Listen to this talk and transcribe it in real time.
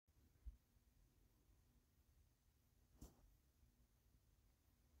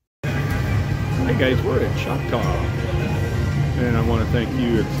guys, we're at Choctaw, and I want to thank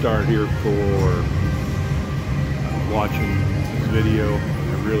you at Star here for watching this video.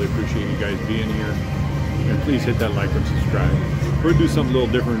 I really appreciate you guys being here, and please hit that like and subscribe. We're going to do something a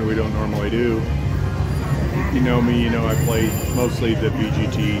little different than we don't normally do. If you know me, you know I play mostly the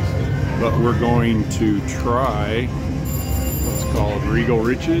BGTs, but we're going to try what's called Regal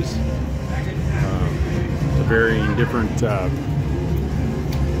Riches. It's a varying different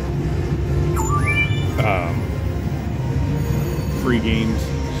free games,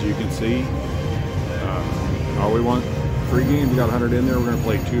 as you can see. All we want, free games. We got 100 in there. We're going to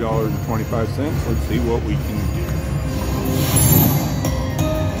play $2.25. Let's see what we can do.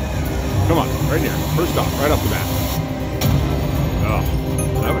 Come on, right here. First off, right off the bat. Oh,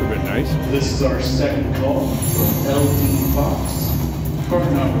 that would have been nice. This is our second call from LD Fox.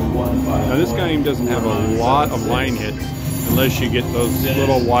 Card number 151. Now this game doesn't have a lot of line hits unless you get those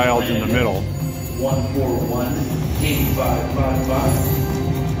little wilds in the middle.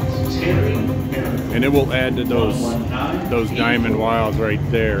 141-8555. Terry Aaron. And it will add to those diamond wilds right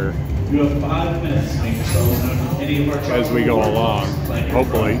there. You have 5 minutes to make yourselves known to any of our as we go along,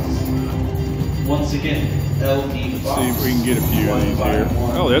 hopefully. Once again, LD Fox. See if we can get a few of these here.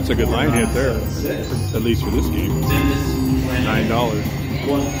 Oh, that's a good line hit there, at least for this game. $9.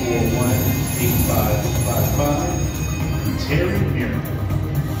 141-8555. Terry Aaron.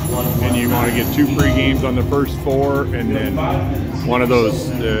 And you want to get 2 free games on the first 4, and then one of those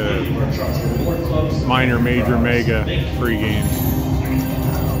minor, major, mega free games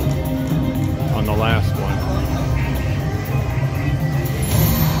on the last one.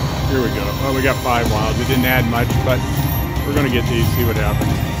 Here we go. Well, we got 5 wilds. It didn't add much, but we're going to get these, see what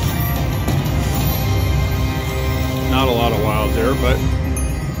happens. Not a lot of wilds there, but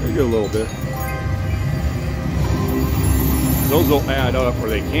we get a little bit. Those will add up, or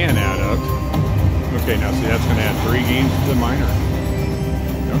they can add up. Okay, now see, that's going to add 3 games to the minor.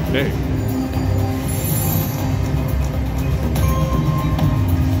 Okay.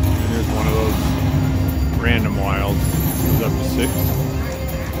 And there's one of those random wilds. Goes up to 6.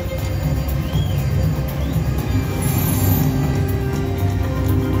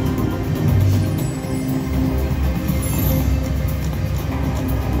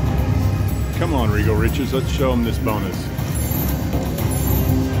 Come on, Regal Riches, let's show them this bonus.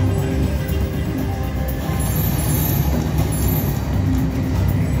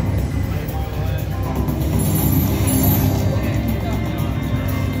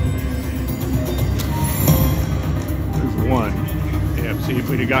 See, if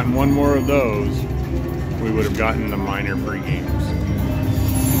we'd have gotten one more of those, we would have gotten the minor free games.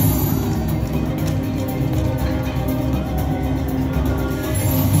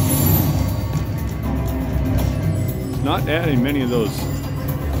 It's not adding many of those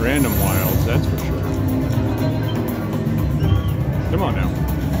random wilds, that's for sure. Come on now.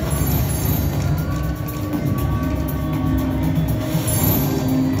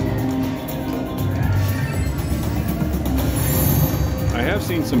 I have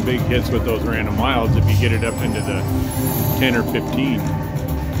seen some big hits with those random wilds if you get it up into the 10 or 15.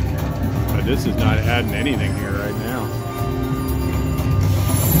 But this is not adding anything here right now.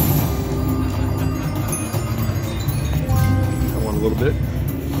 Got one a little bit.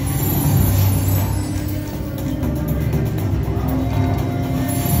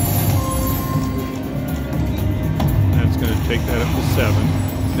 That's going to take that up to 7.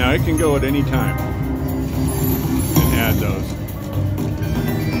 Now it can go at any time and add those.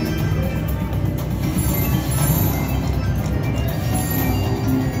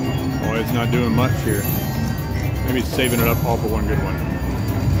 It's not doing much here. Maybe it's saving it up all for one good one.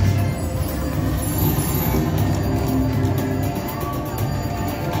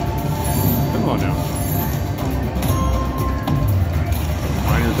 Come on now.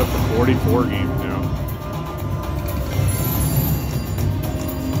 Miner's up to 44 games now.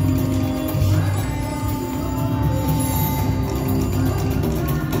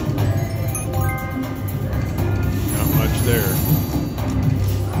 Not much there.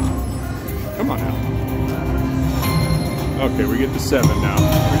 Come on now. Okay, we get to 7 now.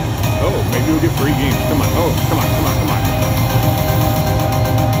 Oh, maybe we'll get 3 games. Come on. Oh, come on, come on, come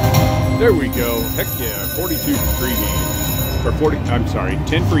on. There we go. Heck yeah. 42 free games. Or 40, I'm sorry,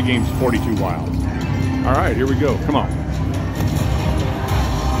 10 free games, 42 wilds. All right, here we go. Come on.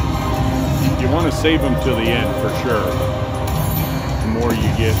 You want to save them till the end for sure. The more you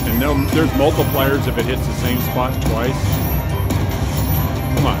get. And there's multipliers if it hits the same spot twice.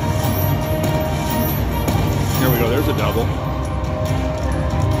 Come on. Here we go, there's a double.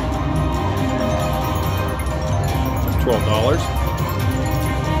 That's $12.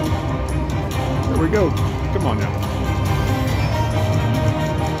 There go. Come on now.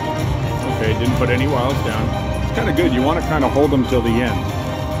 Okay, didn't put any wilds down. It's kind of good. You want to kind of hold them till the end.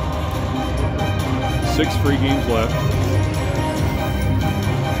 6 free games left.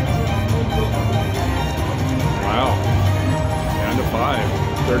 Wow. Down to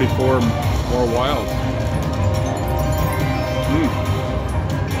 5. 34 more wilds.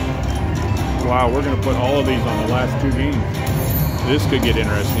 Wow, we're going to put all of these on the last 2 games. This could get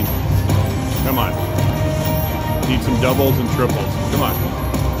interesting. Come on. Need some doubles and triples. Come on.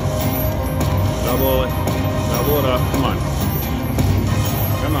 Double it. Double it up. Come on.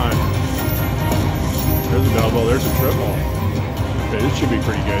 Come on. There's a double. There's a triple. Okay, this should be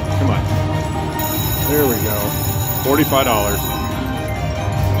pretty good. Come on. There we go. $45.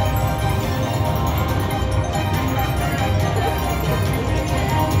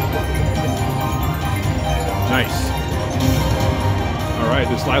 Nice. All right,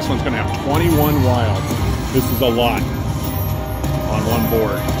 this last one's going to have 21 wilds. This is a lot on one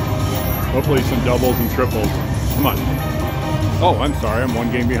board. Hopefully some doubles and triples. Come on. Oh, I'm sorry. I'm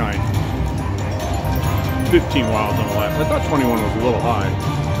 1 game behind. 15 wilds on the last. I thought 21 was a little high.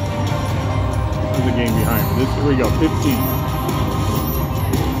 There's a game behind. Here we go. 15.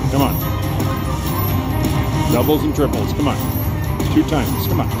 Come on. Doubles and triples. Come on. 2 times.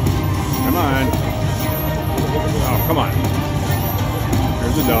 Come on. Come on. Oh, come on.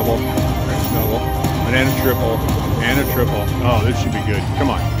 There's a double. There's a double. And a triple. And a triple. Oh, this should be good. Come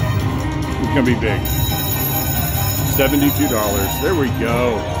on. It's going to be big. $72. There we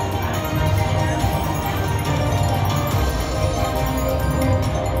go.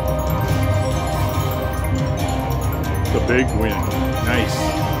 The big win. Nice.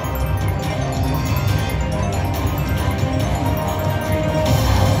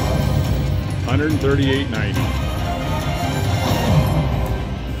 $138.90.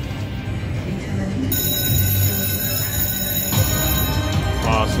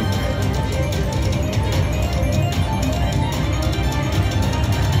 Awesome.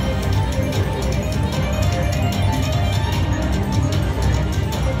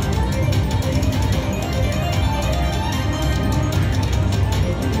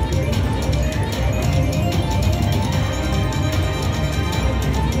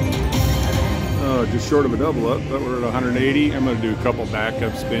 Just short of a double up, but we're at 180. I'm going to do a couple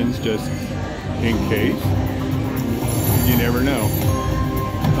backup spins just in case. You never know.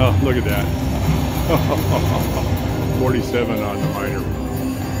 Oh, look at that. 47 on the minor.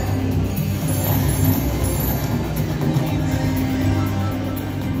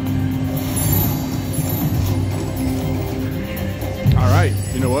 All right,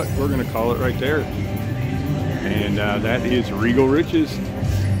 you know what? We're going to call it right there. And that is Regal Riches.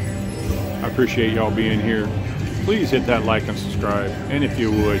 I appreciate y'all being here. Please hit that like and subscribe. And if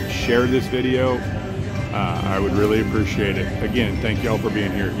you would, share this video. I would really appreciate it. Again, thank y'all for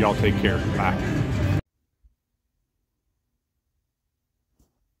being here. Y'all take care. Bye.